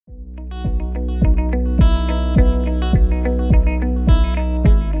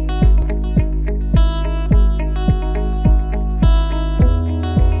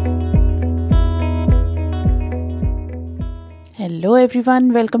Hello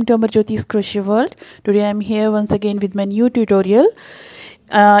everyone, welcome to Amarjyoti's Crochet World. Today I am here once again with my new tutorial.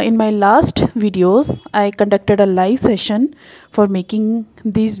 In my last videos I conducted a live session for making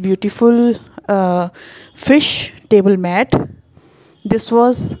these beautiful fish table mat. This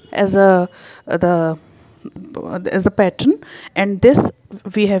was as a pattern, and this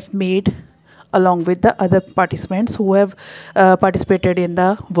we have made along with the other participants who have participated in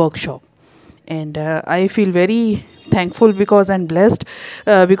the workshop. And I feel very thankful because and blessed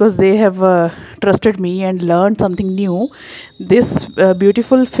because they have trusted me and learned something new. This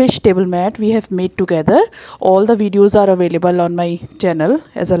beautiful fish table mat we have made together. All the videos are available on my channel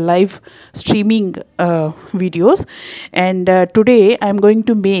as a live streaming videos, and today I am going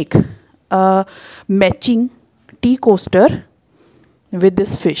to make a matching tea coaster with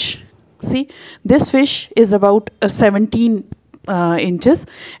this fish. See, this fish is about 17 inches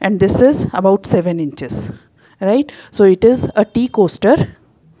and this is about 7 inches, right? So it is a tea coaster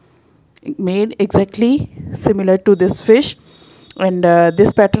made exactly similar to this fish, and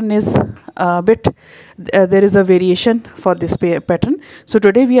this pattern is a bit there is a variation for this pattern. So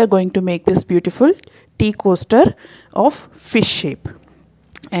today we are going to make this beautiful tea coaster of fish shape,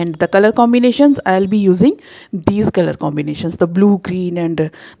 and the color combinations I'll be using these color combinations, the blue, green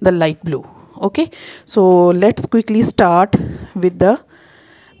and the light blue. Okay, so let's quickly start with the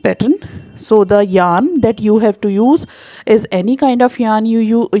pattern. So the yarn that you have to use is any kind of yarn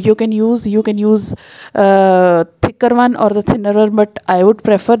you can use. You can use thicker one or the thinner one, but I would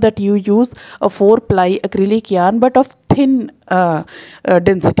prefer that you use a 4-ply acrylic yarn but of thin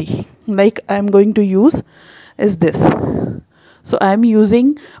density, like I'm going to use is this. So I am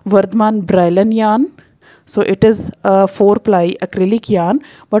using Vardhman Brylan yarn. So it is a 4-ply acrylic yarn,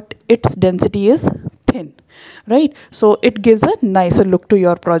 but its density is thin, right? So it gives a nicer look to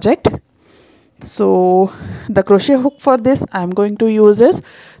your project. So the crochet hook for this I am going to use is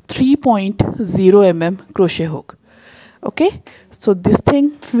 3.0 mm crochet hook. Okay, so this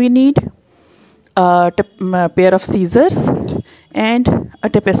thing we need a pair of scissors and a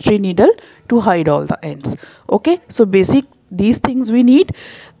tapestry needle to hide all the ends. Okay, so basic these things we need.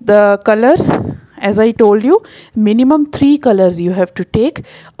 The colors, as I told you, minimum 3 colors you have to take,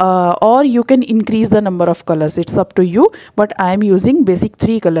 or you can increase the number of colors, it's up to you, but I am using basic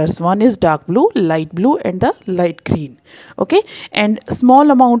 3 colors. One is dark blue, light blue and the light green. Okay, and small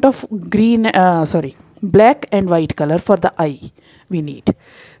amount of green black and white color for the eye we need,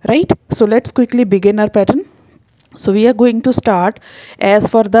 right? So let's quickly begin our pattern. So we are going to start, as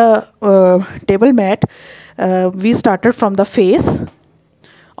for the table mat, we started from the face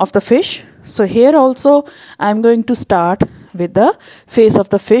of the fish. So here also I am going to start with the face of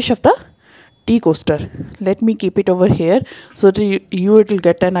the fish of the tea coaster. Let me keep it over here so that you will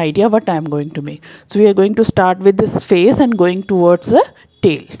get an idea what I am going to make. So we are going to start with this face and going towards the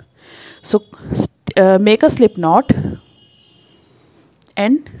tail. So make a slip knot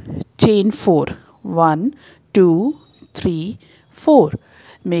and chain 4. 1, 2, 3, 4.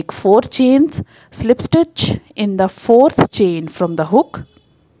 Make 4 chains, slip stitch in the 4th chain from the hook.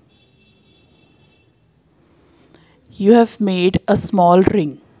 You have made a small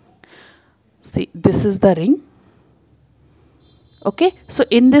ring. See, this is the ring. Okay, so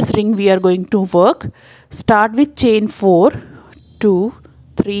in this ring we are going to work. Start with chain 4, 2,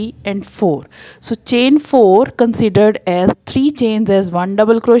 3 and 4. So chain 4 considered as 3 chains as 1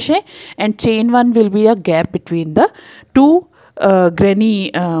 double crochet, and chain 1 will be a gap between the 2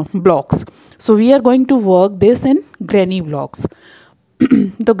 granny blocks. So we are going to work this in granny blocks.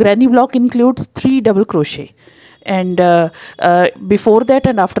 The granny block includes 3 double crochet, and before that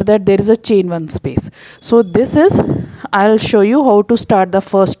and after that there is a chain 1 space. So this is, I'll show you how to start the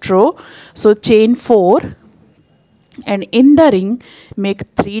first row. So chain 4 and in the ring make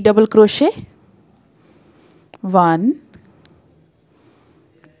 3 double crochet. 1,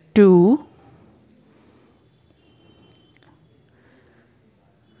 2,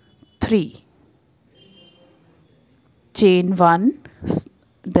 3. Chain 1.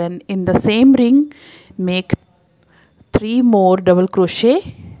 Then in the same ring make 3 more double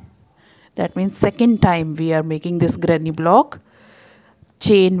crochet. That means second time we are making this granny block.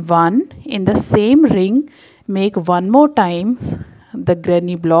 Chain 1 in the same ring, make 1 more times the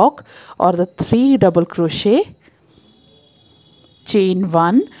granny block or the 3 double crochet. Chain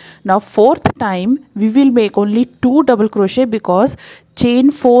 1. Now 4th time we will make only 2 double crochet, because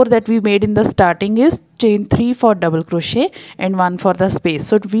chain 4 that we made in the starting is chain 3 for double crochet and 1 for the space.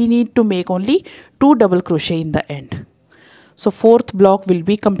 So we need to make only 2 double crochet in the end. So 4th block will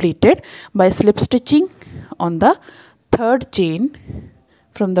be completed by slip stitching on the 3rd chain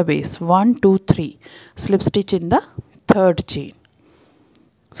from the base. 1, 2, 3. Slip stitch in the 3rd chain.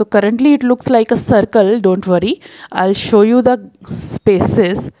 So currently it looks like a circle. Don't worry, I'll show you the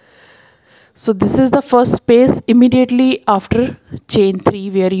spaces. So this is the first space immediately after chain 3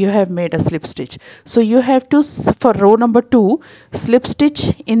 where you have made a slip stitch. So you have to, for row number 2, slip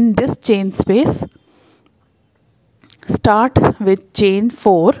stitch in this chain space. Start with chain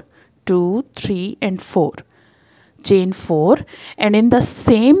 4, 2, 3 and 4. Chain 4, and in the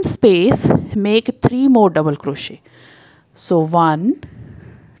same space make 3 more double crochet. So 1,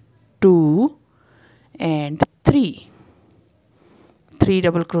 2 and 3. 3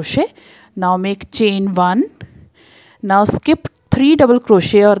 double crochet. Now make chain 1. Now skip 3 double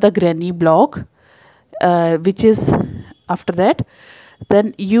crochet or the granny block, which is after that.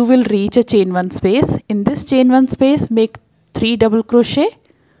 Then you will reach a chain 1 space. In this chain 1 space make 3 double crochet.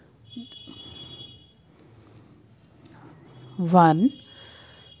 1,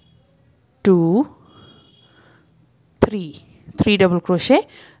 2, 3. 3 double crochet,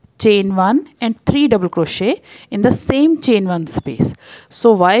 chain 1 and 3 double crochet in the same chain 1 space.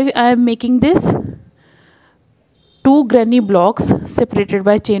 So why I am making this? 2 granny blocks separated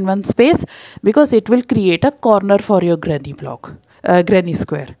by chain 1 space, because it will create a corner for your granny block, granny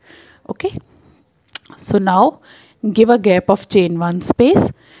square. Okay. So now give a gap of chain 1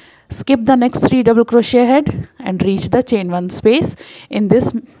 space. Skip the next 3 double crochet ahead and reach the chain 1 space. In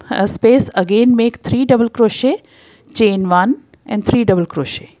this space again make 3 double crochet, chain 1 and 3 double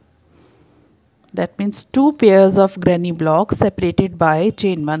crochet. That means 2 pairs of granny blocks separated by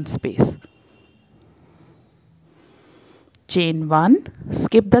chain 1 space. Chain 1,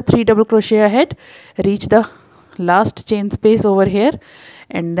 skip the 3 double crochet ahead, reach the last chain space over here,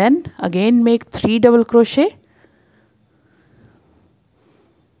 and then again make 3 double crochet.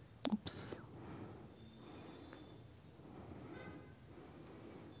 Oops.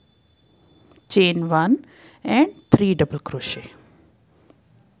 Chain 1 and 3 double crochet.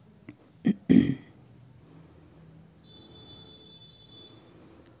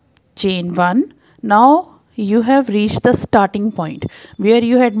 Chain 1. Now you have reached the starting point where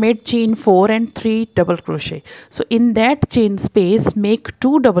you had made chain 4 and 3 double crochet. So in that chain space make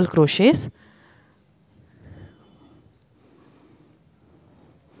 2 double crochets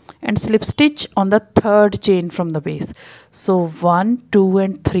and slip stitch on the third chain from the base. So 1, 2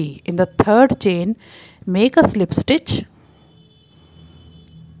 and 3. In the third chain make a slip stitch.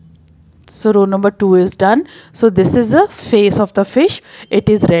 So row number 2 is done. So this is the face of the fish. It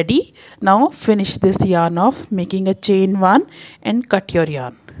is ready. Now finish this yarn off, making a chain 1 and cut your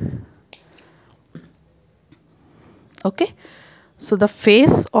yarn. Okay. So the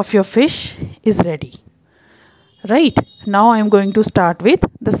face of your fish is ready. Right. Now I am going to start with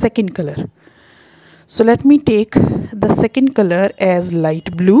the second color. So let me take the second color as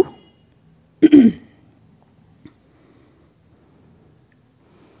light blue.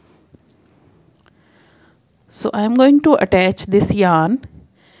 So I am going to attach this yarn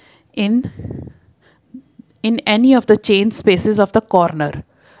in any of the chain spaces of the corner,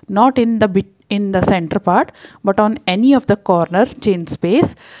 not in the center part, but on any of the corner chain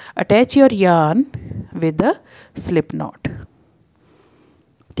space. Attach your yarn with the slip knot.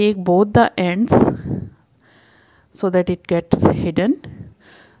 Take both the ends so that it gets hidden.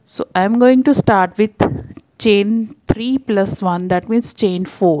 So I am going to start with chain 3 plus 1, that means chain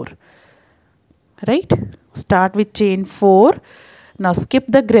 4. Right? Start with chain 4. Now skip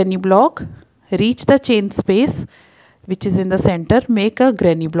the granny block, reach the chain space which is in the center, make a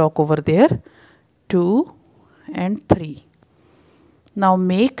granny block over there, 2 and 3. Now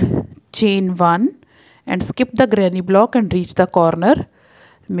make chain 1 and skip the granny block and reach the corner,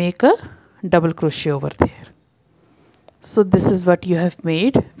 make a double crochet over there. So this is what you have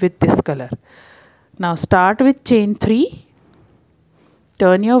made with this color. Now start with chain 3,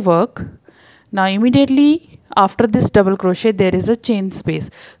 turn your work. Now immediately after this double crochet there is a chain space.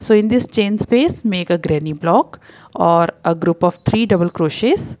 So in this chain space make a granny block or a group of 3 double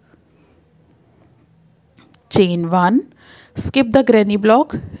crochets. Chain 1, skip the granny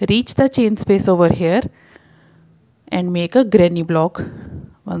block, reach the chain space over here and make a granny block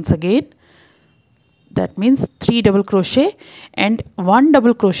once again. That means 3 double crochet and 1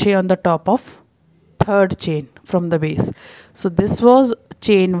 double crochet on the top of third chain from the base. So this was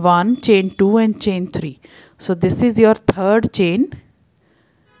chain 1, chain 2 and chain 3. So this is your third chain.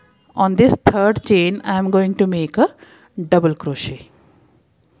 On this third chain I am going to make a double crochet.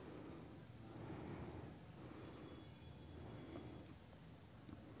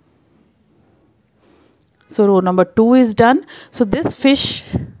 So row number 2 is done. So this fish,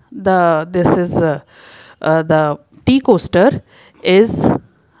 this is the tea coaster, is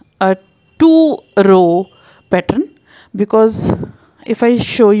a 2 row pattern, because if I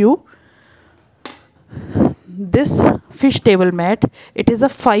show you this fish table mat, it is a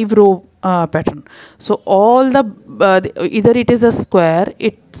 5-row pattern. So all the either it is a square,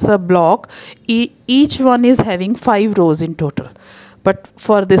 it's a block, each one is having 5 rows in total. But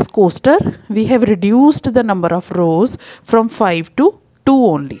for this coaster we have reduced the number of rows from 5 to 2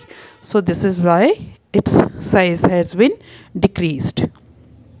 only. So this is why its size has been decreased.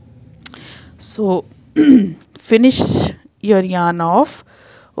 So finish your yarn off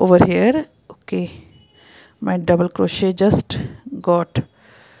over here. Okay, my double crochet just got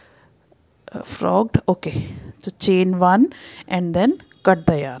frogged. Okay, so chain 1 and then cut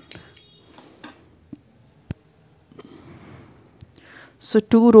the yarn. So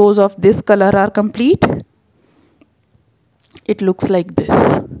 2 rows of this color are complete. It looks like this.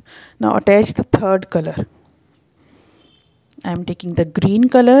 Now attach the third color. I am taking the green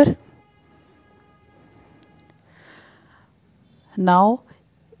color. Now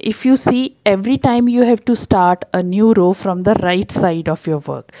if you see, every time you have to start a new row from the right side of your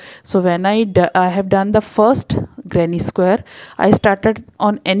work. So when I have done the first granny square, I started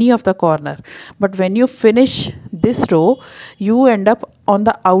on any of the corner, but when you finish this row you end up on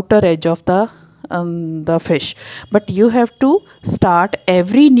the outer edge of the fish. But you have to start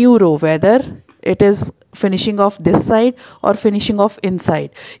every new row, whether it is finishing off this side or finishing off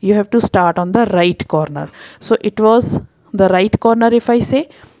inside, you have to start on the right corner. So it was the right corner if I say,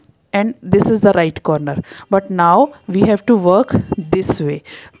 and this is the right corner, but now we have to work this way,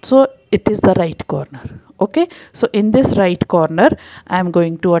 so it is the right corner. Okay, so in this right corner I am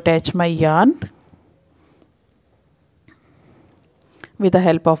going to attach my yarn with the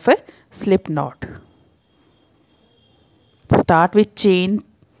help of a slip knot. Start with chain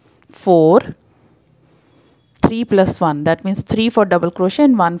 4, 3 plus 1, that means 3 for double crochet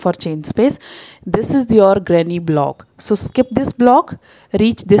and 1 for chain space. This is your granny block. So skip this block,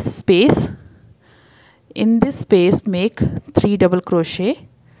 reach this space. In this space make 3 double crochet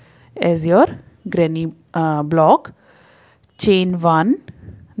as your granny block, chain 1.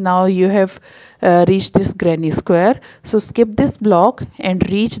 Now you have reached this granny square, so skip this block and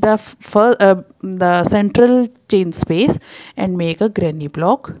reach the central chain space and make a granny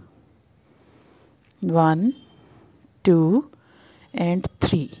block. 1, 2 and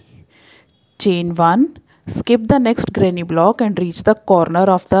 3. Chain 1, skip the next granny block and reach the corner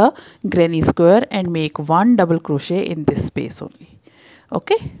of the granny square and make 1 double crochet in this space only.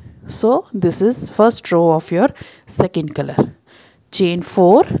 Okay, so this is first row of your second color. Chain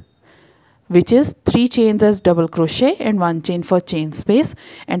 4, which is 3 chains as double crochet and 1 chain for chain space,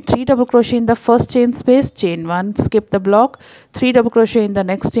 and 3 double crochet in the first chain space, chain 1, skip the block, 3 double crochet in the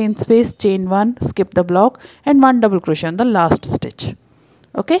next chain space, chain 1, skip the block, and 1 double crochet on the last stitch.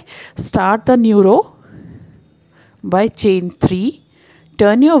 Okay, start the new row by chain 3,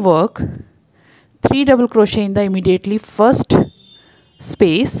 turn your work, 3 double crochet in the immediately first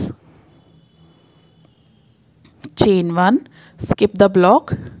space, chain 1, skip the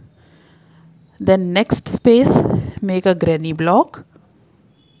block, then next space make a granny block,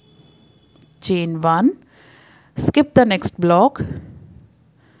 chain 1, skip the next block,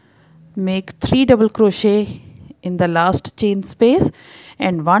 make 3 double crochet in the last chain space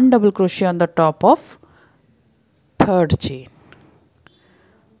and 1 double crochet on the top of third chain.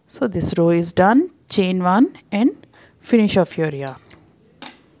 So this row is done. Chain 1 and finish off your yarn.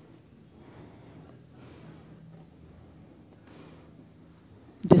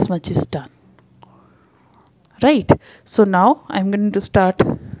 This much is done. Right, so now I'm going to start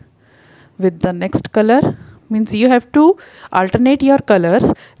with the next color. Means you have to alternate your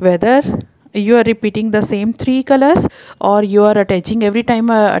colors, whether you are repeating the same 3 colors or you are attaching every time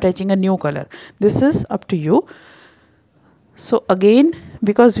attaching a new color. This is up to you. So again,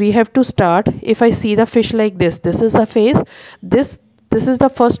 because we have to start, if I see the fish like this is the face, this is the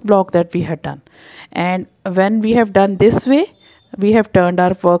first block that we had done, and when we have done this way, we have turned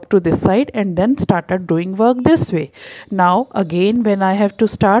our work to this side and then started doing work this way. Now again when I have to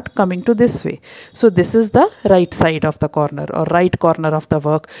start coming to this way, so this is the right side of the corner or right corner of the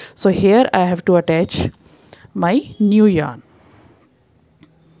work. So here I have to attach my new yarn.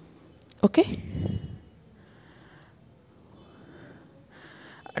 Okay,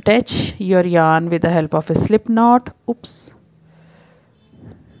 attach your yarn with the help of a slip knot. Oops.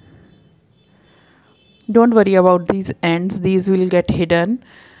 Don't worry about these ends, these will get hidden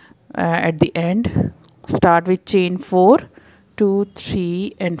at the end. Start with chain 4, 2,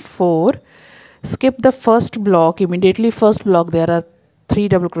 3 and 4. Skip the first block, immediately first block there are 3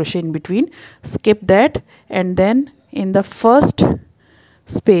 double crochet in between. Skip that and then in the first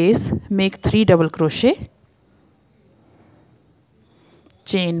space make 3 double crochet.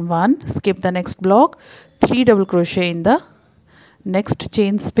 chain 1, skip the next block, 3 double crochet in the next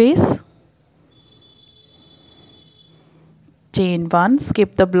chain space, chain 1,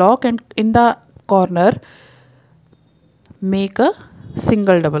 skip the block, and in the corner make a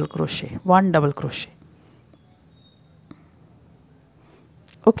single double crochet, 1 double crochet.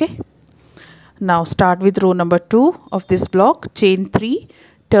 Okay, now start with row number 2 of this block, chain 3,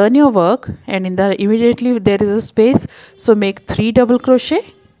 turn your work, and in the immediately there is a space, so make 3 double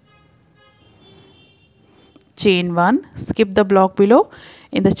crochet, chain 1, skip the block below,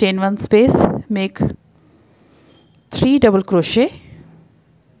 in the chain 1 space make 3 double crochet,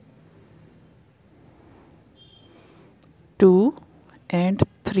 2 and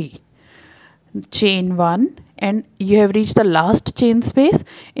 3, chain 1, and you have reached the last chain space.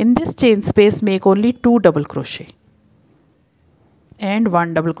 In this chain space make only 2 double crochet and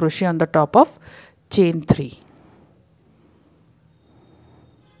 1 double crochet on the top of chain 3.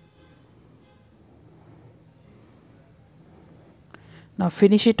 Now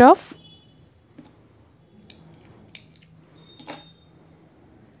finish it off.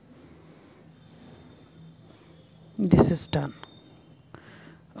 This is done.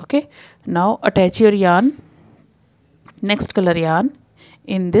 Okay, now attach your yarn, next color yarn,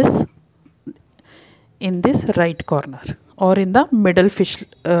 in this right corner or in the middle fish,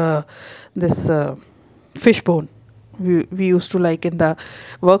 fish bone. We used to like in the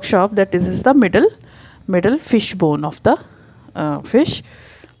workshop that this is the middle fish bone of the fish.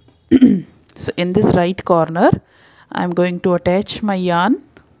 So in this right corner I am going to attach my yarn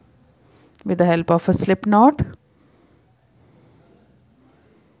with the help of a slip knot,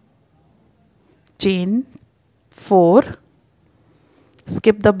 chain 4,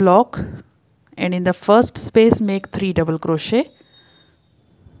 skip the block, and in the first space make 3 double crochet,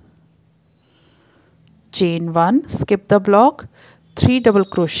 chain 1, skip the block, 3 double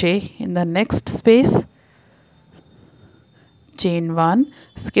crochet in the next space, chain 1,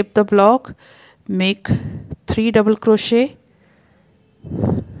 skip the block, make 3 double crochet,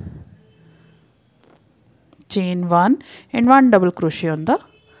 chain 1 and 1 double crochet on the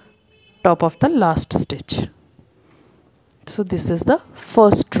top of the last stitch. So this is the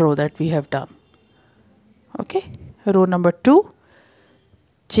first row that we have done. Okay, row number 2,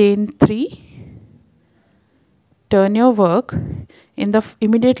 chain 3, turn your work, in the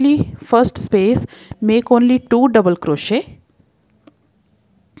immediately first space make only 2 double crochet,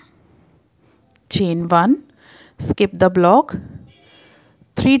 chain 1, skip the block,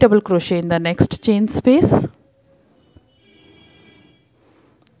 3 double crochet in the next chain space,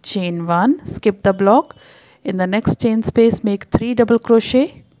 chain 1, skip the block, in the next chain space make 3 double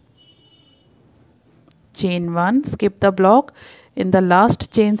crochet, chain 1, skip the block, in the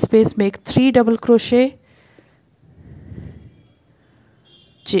last chain space make 3 double crochet,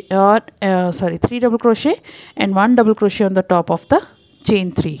 3 double crochet and 1 double crochet on the top of the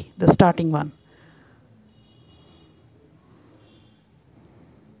chain 3, the starting one.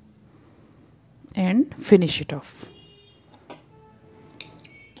 And finish it off.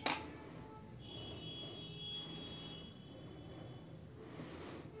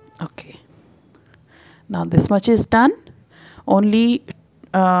 Okay, now this much is done. Only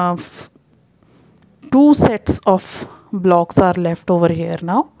 2 sets of blocks are left over here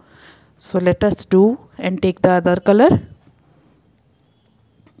now. So let us do and take the other color.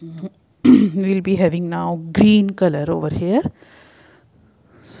 We'll be having now green color over here.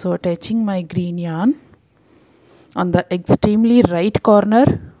 So attaching my green yarn on the extremely right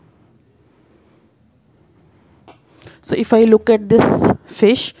corner. So if I look at this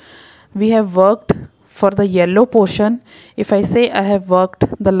fish, we have worked for the yellow portion. If I say I have worked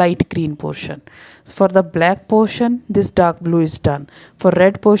the light green portion. So for the black portion, this dark blue is done. For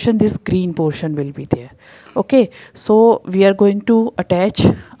red portion, this green portion will be there. Okay, so we are going to attach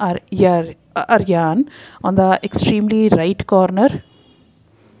our yarn on the extremely right corner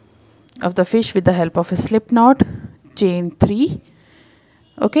of the fish with the help of a slip knot, chain 3.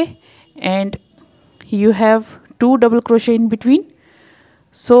 Okay, and you have 2 double crochet in between,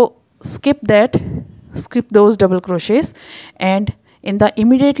 so skip those double crochets, and in the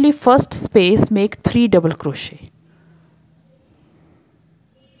immediately first space make 3 double crochet.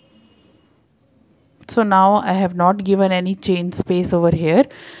 So now I have not given any chain space over here.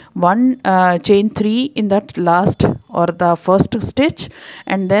 One chain 3 in that last or the first stitch,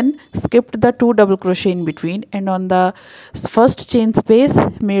 and then skipped the 2 double crochet in between, and on the first chain space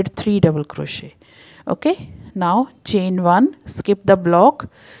made 3 double crochet. Okay, now chain 1, skip the block,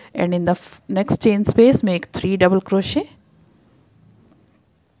 and in the next chain space make 3 double crochet,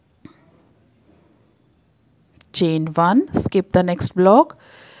 chain 1, skip the next block,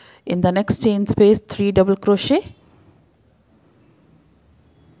 in the next chain space 3 double crochet,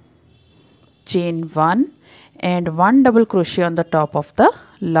 chain 1 and 1 double crochet on the top of the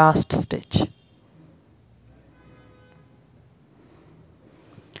last stitch.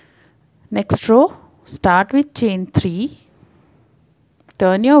 Next row, start with chain 3,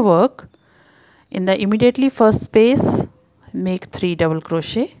 turn your work, in the immediately first space make 3 double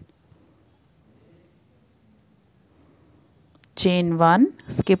crochet, chain 1,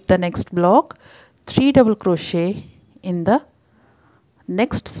 skip the next block, 3 double crochet in the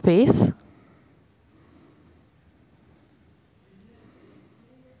next space,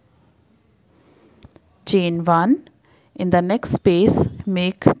 chain 1, in the next space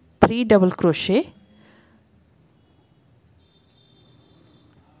make 3 double crochet,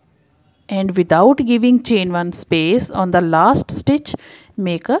 and without giving chain 1 space on the last stitch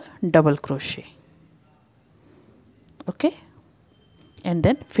make a double crochet. Okay, and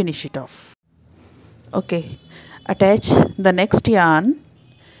then finish it off. Okay, attach the next yarn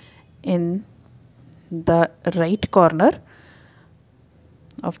in the right corner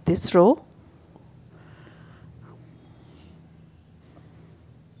of this row.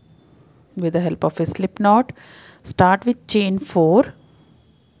 With the help of a slip knot, start with chain 4,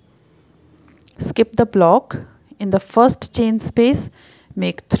 skip the block, in the first chain space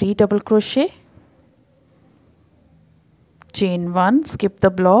make 3 double crochet, chain 1, skip the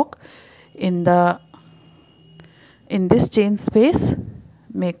block, in this chain space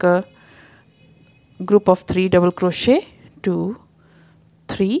make a group of 3 double crochet, 2,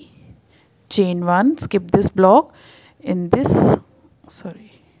 3, chain 1, skip this block, in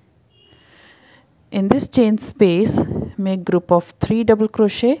this chain space make group of 3 double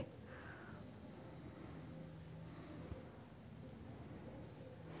crochet,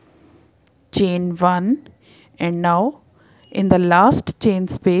 chain 1, and now in the last chain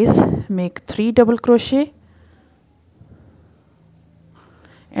space make 3 double crochet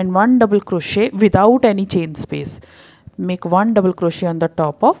and 1 double crochet without any chain space. Make 1 double crochet on the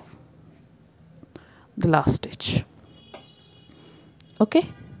top of the last stitch. Okay,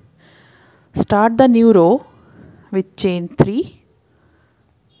 start the new row with chain 3,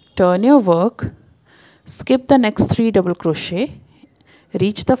 turn your work, skip the next 3 double crochet,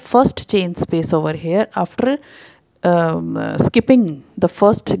 reach the first chain space over here after skipping the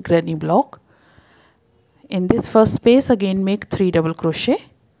first granny block. In this first space again make 3 double crochet,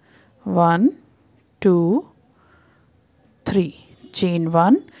 1, 2, 3, chain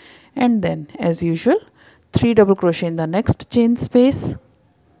 1, and then as usual 3 double crochet in the next chain space,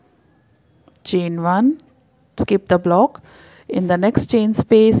 chain 1, skip the block, in the next chain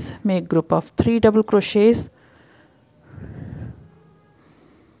space make group of 3 double crochets,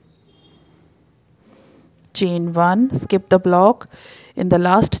 chain 1, skip the block, in the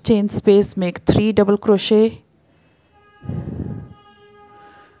last chain space make 3 double crochet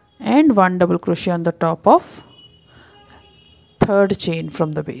and 1 double crochet on the top of third chain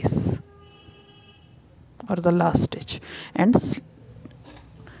from the base or the last stitch, and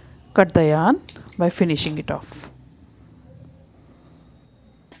cut the yarn by finishing it off.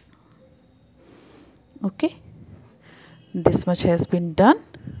 Okay, this much has been done,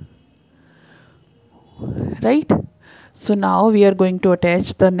 right? So now we are going to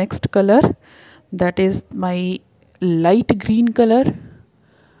attach the next color, that is my light green color.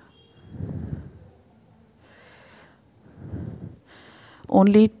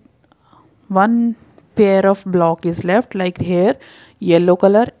 Only one pair of block is left, like here yellow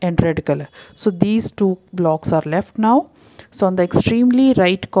color and red color. So these two blocks are left now. So on the extremely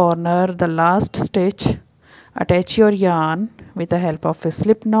right corner, the last stitch, attach your yarn with the help of a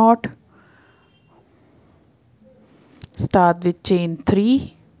slip knot. Start with chain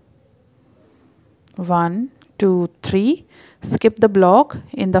 3, 1, 2, 3, skip the block,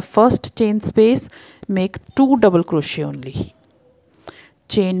 in the first chain space make 2 double crochet only,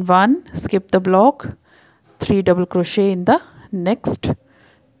 chain 1, skip the block, 3 double crochet in the next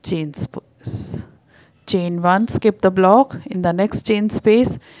chain space, chain 1, skip the block, in the next chain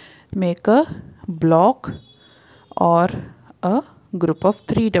space make a block or a group of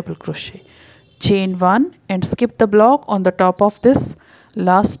 3 double crochet, chain 1 and skip the block, on the top of this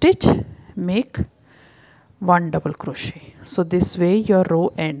last stitch make 1 double crochet. So this way your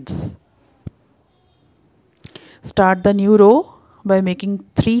row ends. Start the new row by making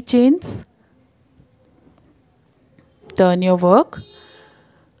 3 chains, turn your work,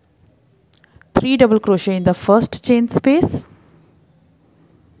 3 double crochet in the first chain space,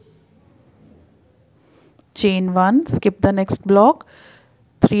 chain 1, skip the next block,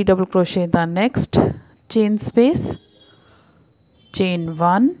 3 double crochet in the next chain space, chain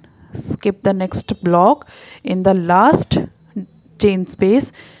 1, skip the next block. In the last chain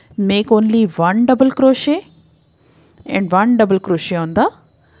space, make only 1 double crochet and 1 double crochet on the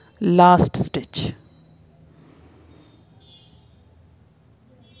last stitch.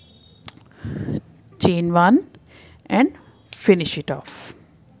 Chain 1 and finish it off.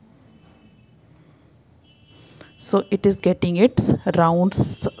 So it is getting its round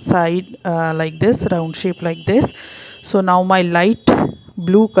side like this, round shape like this. So now my light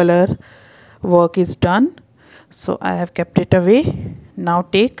blue color work is done. So I have kept it away. Now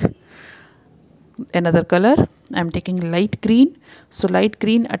take another color. I am taking light green. So light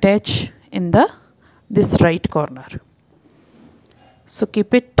green attach in this right corner. So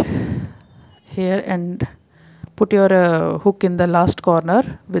keep it here and put your hook in the last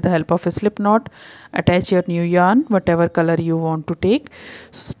corner with the help of a slip knot. Attach your new yarn, whatever color you want to take.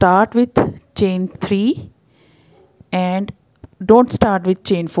 So start with chain 3 and don't start with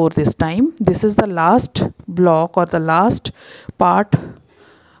chain 4 this time. This is the last block or the last part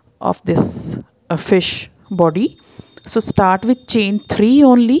of this fish body. So start with chain 3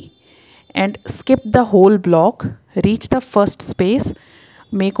 only and skip the whole block. Reach the first space,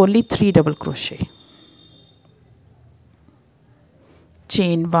 make only 3 double crochet.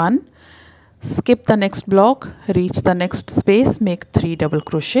 Chain 1, skip the next block, reach the next space, make 3 double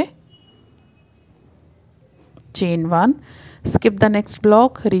crochet. Chain 1, skip the next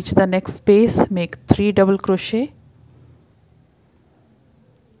block, reach the next space, make 3 double crochet.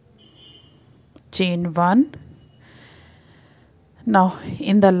 Chain 1. Now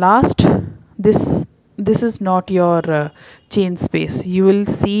in the last, this is not your chain space. You will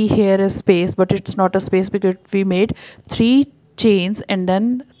see here a space, but it's not a space because we made 3 chains and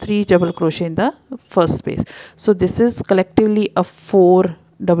then 3 double crochet in the first space. So this is collectively a 4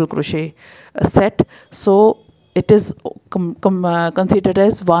 double crochet set. So it is considered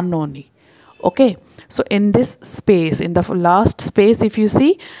as 1 only. Okay, so in this space, in the last space, if you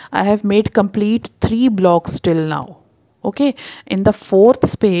see, I have made complete 3 blocks till now. Okay, in the 4th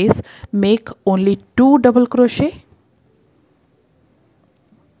space, make only 2 double crochet.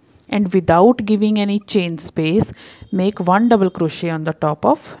 And without giving any chain space, make 1 double crochet on the top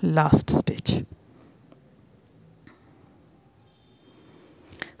of last stitch.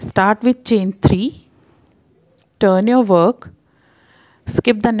 Start with chain 3, turn your work,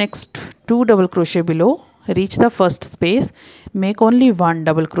 skip the next 2 double crochet below, reach the first space, make only 1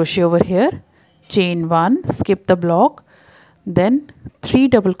 double crochet over here, chain 1, skip the block, then 3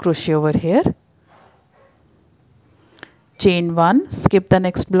 double crochet over here, chain 1, skip the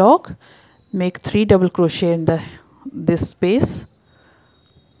next block, make 3 double crochet in this space.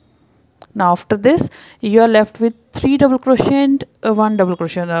 Now after this, you are left with 3 double crochet and 1 double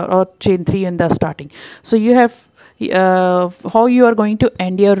crochet or chain 3 in the starting. So you have how you are going to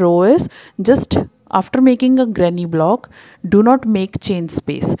end your row is just after making a granny block, do not make chain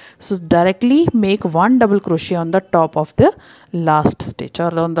space. So directly make 1 double crochet on the top of the last stitch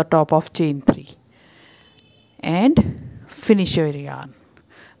or on the top of chain 3 and finish your yarn.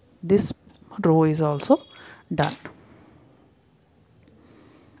 This row is also done.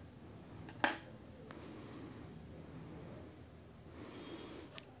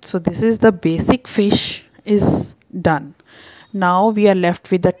 So this is the basic fish is done. Now we are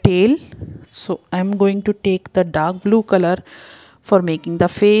left with the tail. So I am going to take the dark blue color for making the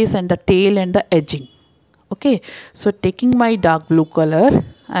face and the tail and the edging. Okay, so taking my dark blue color,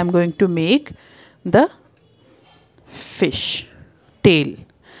 I am going to make the fish tail.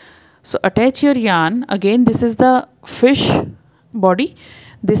 So attach your yarn. Again, this is the fish body.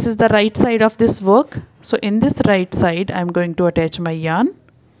 This is the right side of this work. So in this right side, I am going to attach my yarn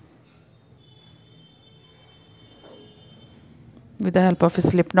with the help of a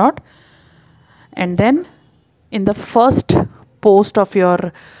slip knot, and then in the first post of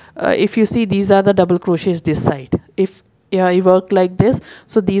your if you see, these are the double crochets this side. If you work like this,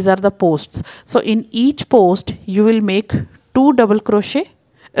 so these are the posts. So in each post you will make 2 double crochet,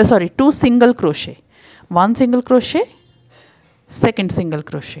 2 single crochet, 1 single crochet, second single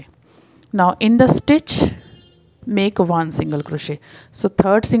crochet. Now in the stitch, make 1 single crochet. So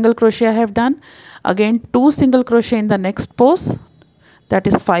third single crochet I have done. Again 2 single crochet in the next post, that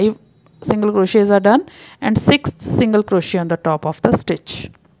is 5 single crochets are done, and 6th single crochet on the top of the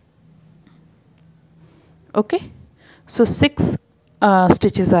stitch. Okay, so 6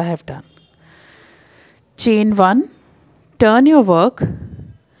 stitches I have done. Chain 1, turn your work,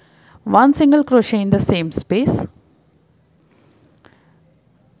 1 single crochet in the same space,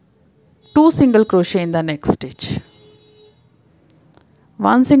 2 single crochet in the next stitch,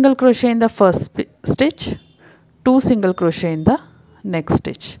 1 single crochet in the first stitch, 2 single crochet in the next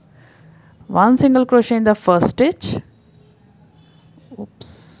stitch, 1 single crochet in the first stitch.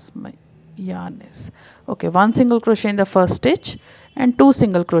 Oops, my yarn is okay. 1 single crochet in the first stitch and 2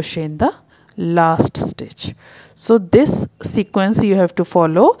 single crochet in the last stitch. So this sequence you have to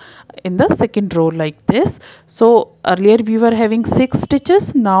follow in the second row like this. So earlier we were having 6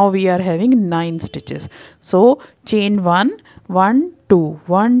 stitches, now we are having 9 stitches. So chain 1, 1, 2,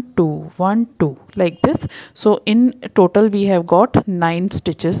 1, 2, 1, 2 like this. So in total we have got 9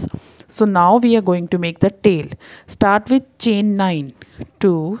 stitches. So now we are going to make the tail. Start with chain 9,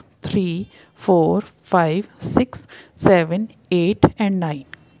 2, 3, 4, 5, 6, 7, 8 and 9.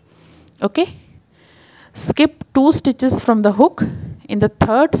 Okay. Skip 2 stitches from the hook. In the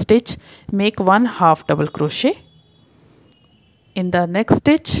third stitch, make 1 half double crochet. In the next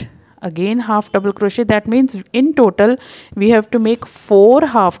stitch, again half double crochet. That means in total we have to make 4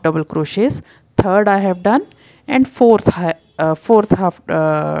 half double crochets. Third I have done, and fourth half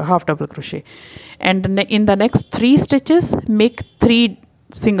double crochet. And in the next 3 stitches, make 3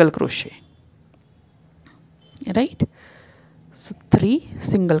 single crochet. Right? So 3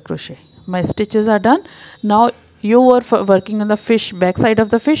 single crochet. My stitches are done. Now you are working on the fish, back side of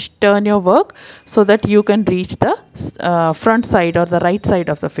the fish. Turn your work so that you can reach the front side or the right side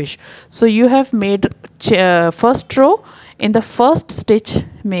of the fish. So you have made first row. In the first stitch,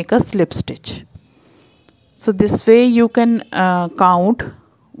 make a slip stitch. So this way you can count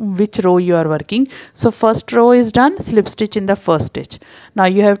which row you are working. So first row is done, slip stitch in the first stitch. Now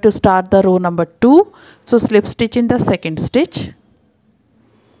you have to start the row number 2. So slip stitch in the second stitch.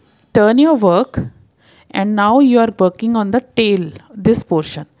 Turn your work, and now you are working on the tail, this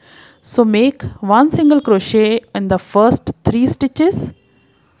portion. So make 1 single crochet in the first 3 stitches.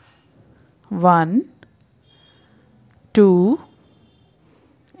 1, 2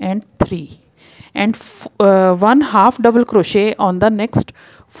 and 3, and 1 half double crochet on the next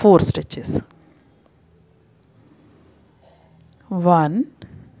 4 stitches. 1,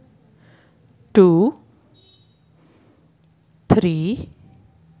 2, 3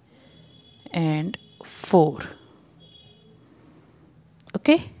 and 4.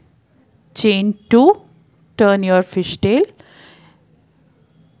 Okay, chain 2, turn your fishtail,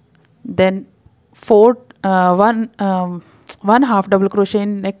 then 1 half double crochet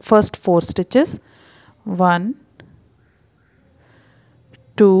in first 4 stitches. 1,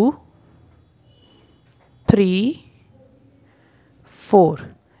 2, 3, 4,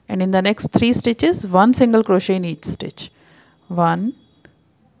 and in the next 3 stitches 1 single crochet in each stitch. 1,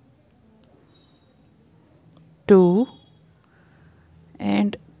 2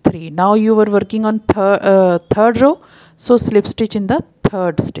 and 3. Now you were working on third row, so slip stitch in the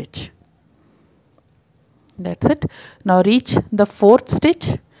third stitch. That's it. Now reach the 4th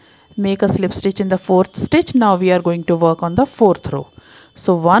stitch, make a slip stitch in the 4th stitch. Now we are going to work on the 4th row.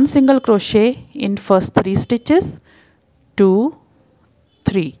 So 1 single crochet in first 3 stitches, 2,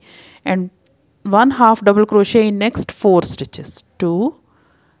 3, and 1 half double crochet in next 4 stitches, 2,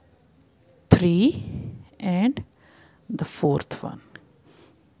 3 and the 4th one.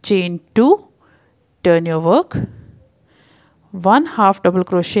 Chain 2, turn your work, 1 half double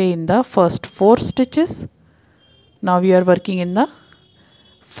crochet in the first 4 stitches. Now we are working in the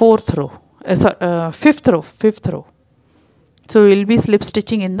 5th row. So we will be slip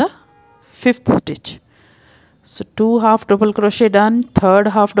stitching in the 5th stitch. So 2 half double crochet done, 3rd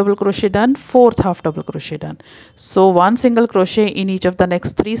half double crochet done, 4th half double crochet done. So 1 single crochet in each of the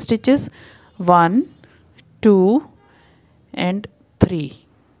next 3 stitches, 1, 2 and 3,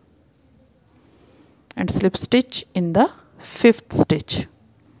 and slip stitch in the 5th stitch.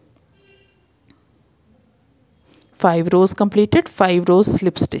 5 rows completed, 5 rows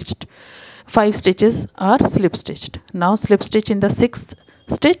slip stitched. 5 stitches are slip stitched. Now slip stitch in the 6th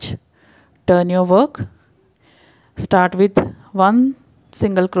stitch. Turn your work. Start with 1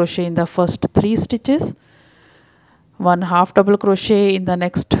 single crochet in the first 3 stitches, 1 half double crochet in the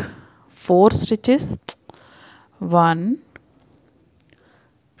next 4 stitches, 1,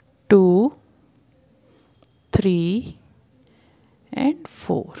 2, 3 and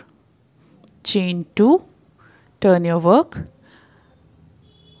 4. Chain 2, turn your work,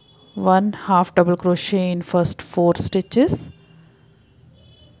 1 half double crochet in first 4 stitches,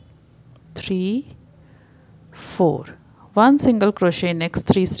 3, 4, 1 single crochet next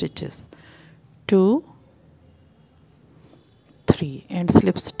 3 stitches, 2, 3, and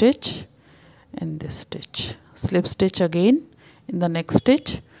slip stitch in this stitch. Slip stitch again in the next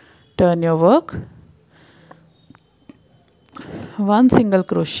stitch. Turn your work, 1 single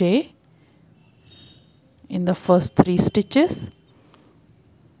crochet in the first 3 stitches,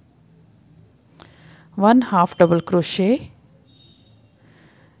 1 half double crochet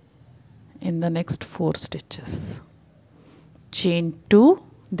in the next 4 stitches, chain 2.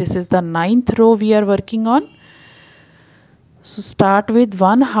 This is the 9th row we are working on. So start with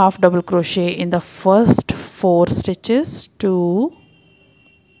 1 half double crochet in the first 4 stitches, 2,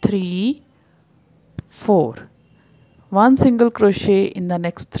 3, 4. 1 single crochet in the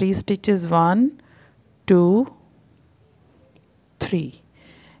next 3 stitches, 1, 2, 3,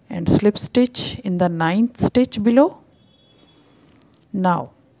 and slip stitch in the 9th stitch below.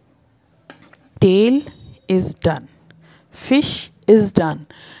 Now tail is done, fish is done.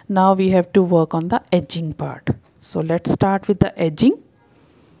 Now we have to work on the edging part. So let's start with the edging.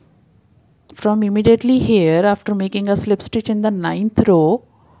 From immediately here, after making a slip stitch in the 9th row,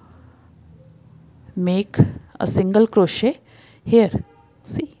 make a single crochet here.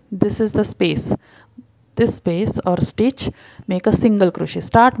 See, this is the space. This space or stitch, make a single crochet.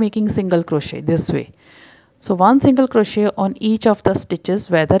 Start making single crochet this way. So 1 single crochet on each of the stitches,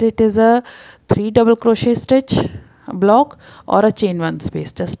 whether it is a 3 double crochet stitch block or a chain 1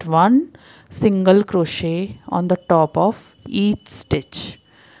 space. Just 1 single crochet on the top of each stitch.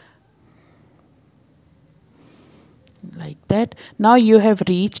 Like that. Now you have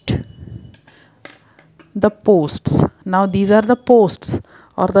reached the posts. Now these are the posts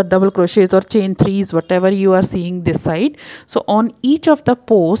or the double crochets or chain 3s, whatever you are seeing this side. So on each of the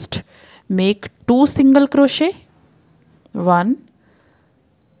post, make 2 single crochet, 1,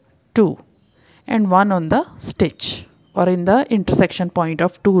 2, and 1 on the stitch or in the intersection point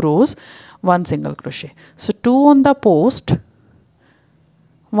of 2 rows, 1 single crochet. So 2 on the post,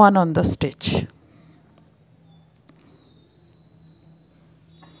 1 on the stitch.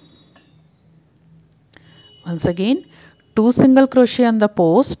 Once again, 2 single crochet on the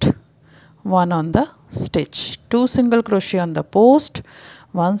post, 1 on the stitch. 2 single crochet on the post,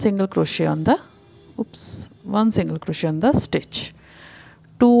 1 single crochet on the 1 single crochet on the stitch.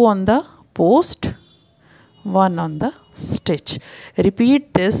 2 on the post, 1 on the stitch.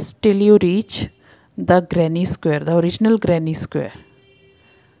 Repeat this till you reach the granny square, the original granny square.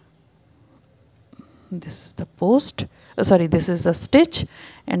 This is the post, this is the stitch,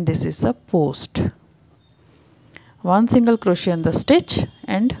 and this is the post. 1 single crochet in the stitch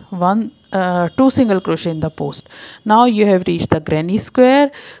and 2 single crochet in the post. Now you have reached the granny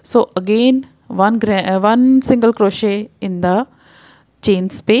square. So again 1 single crochet in the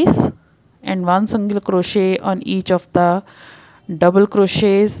chain space and 1 single crochet on each of the double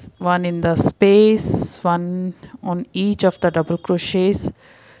crochets, 1 in the space, 1 on each of the double crochets,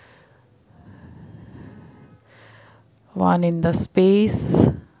 1 in the space,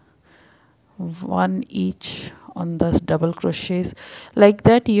 1 each on the double crochets. Like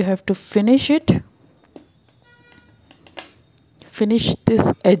that you have to finish it. Finish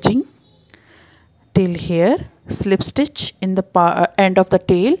this edging till here, slip stitch in the end of the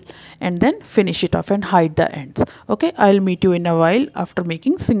tail, and then finish it off and hide the ends. Okay, I'll meet you in a while after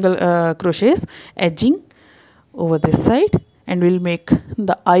making single crochets edging over this side, and we'll make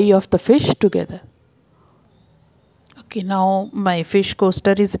the eye of the fish together. Okay, now my fish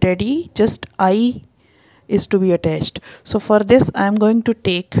coaster is ready. Just eye is to be attached. So for this I am going to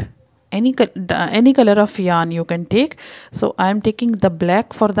take any color of yarn you can take. So I am taking the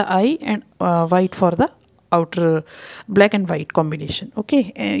black for the eye and white for the outer, black and white combination.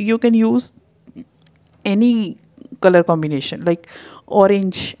 Okay, you can use any color combination like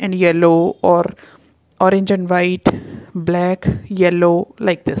orange and yellow or orange and white, black, yellow,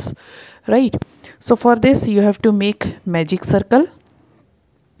 like this, right? So for this you have to make magic circle,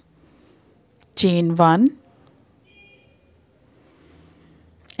 chain 1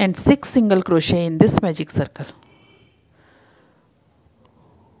 and 6 single crochet in this magic circle.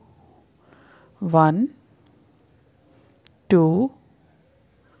 1, 2,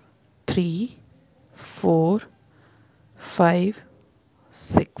 3, 4, 5,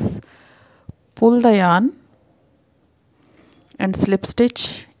 6. Pull the yarn and slip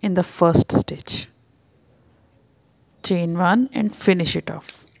stitch in the first stitch. Chain 1 and finish it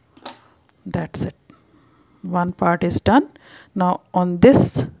off. That's it. One part is done. Now on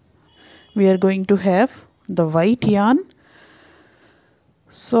this we are going to have the white yarn.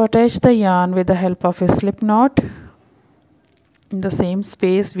 So attach the yarn with the help of a slip knot in the same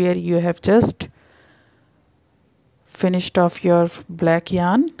space where you have just finished off your black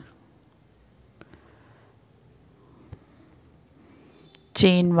yarn.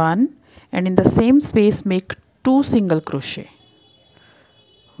 Chain 1 and in the same space make 2 single crochet.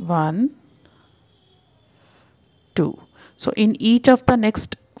 1, 2. So in each of the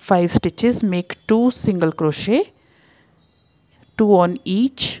next 5 stitches make 2 single crochet, 2 on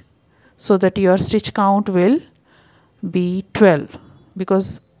each. so that your stitch count will be 12,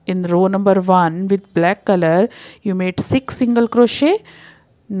 because in row number 1 with black color you made 6 single crochet.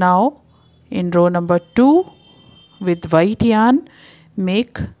 Now in row number 2 with white yarn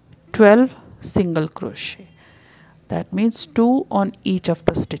make 12 single crochet. That means 2 on each of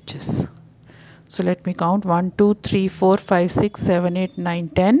the stitches. So let me count: 1 2 3 4 5 6 7 8 9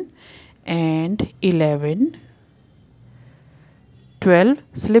 10 and 11. 12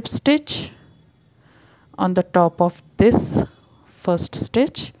 slip stitch on the top of this first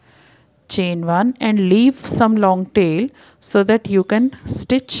stitch, chain 1 and leave some long tail so that you can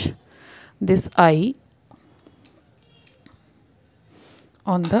stitch this eye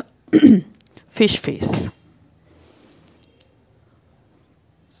on the fish face.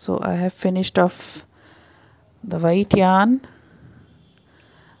 So I have finished off the white yarn,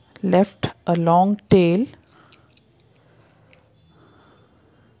 left a long tail.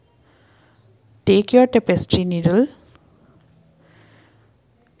 Take your tapestry needle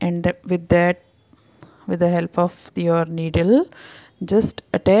and with the help of your needle just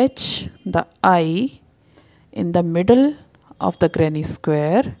attach the eye in the middle of the granny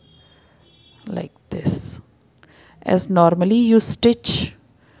square like this, as normally you stitch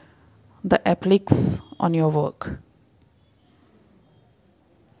the appliques on your work.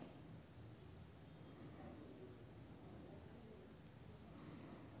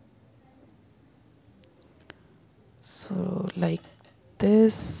 So like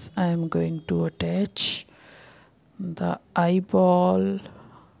this I am going to attach the eyeball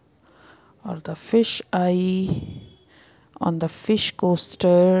or the fish eye on the fish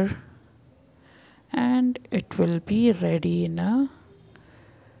coaster, and it will be ready in a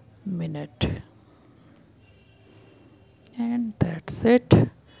minute. And that's it.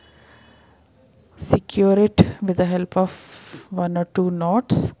 Secure it with the help of 1 or 2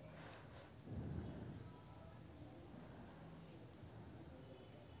 knots.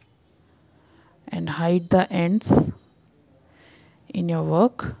 And hide the ends in your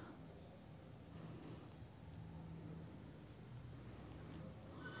work.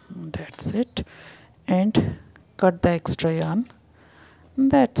 That's it. And cut the extra yarn.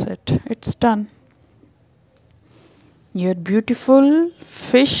 That's it. It's done. Your beautiful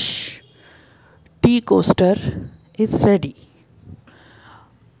fish tea coaster is ready.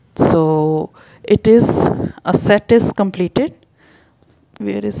 So it is, a set is completed.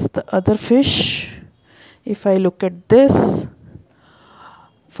 Where is the other fish? If I look at this,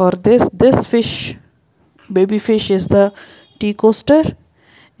 for this fish, baby fish, is the tea coaster,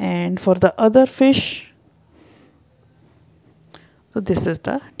 and for the other fish, so this is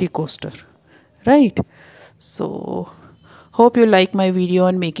the tea coaster, right? So hope you like my video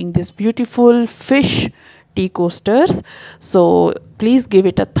on making this beautiful fish tea coasters. So please give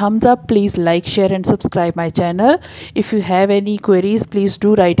it a thumbs up, please like, share and subscribe my channel. If you have any queries, please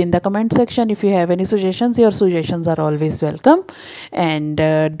do write in the comment section. If you have any suggestions, your suggestions are always welcome. And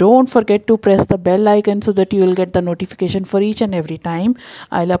don't forget to press the bell icon so that you will get the notification for each and every time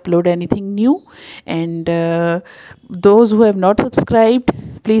I'll upload anything new. And those who have not subscribed,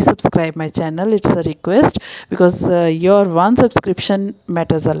 please subscribe my channel. It's a request, because your one subscription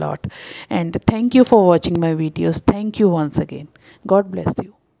matters a lot. And thank you for watching my videos. Thank you once again. God bless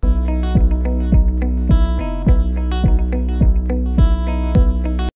you.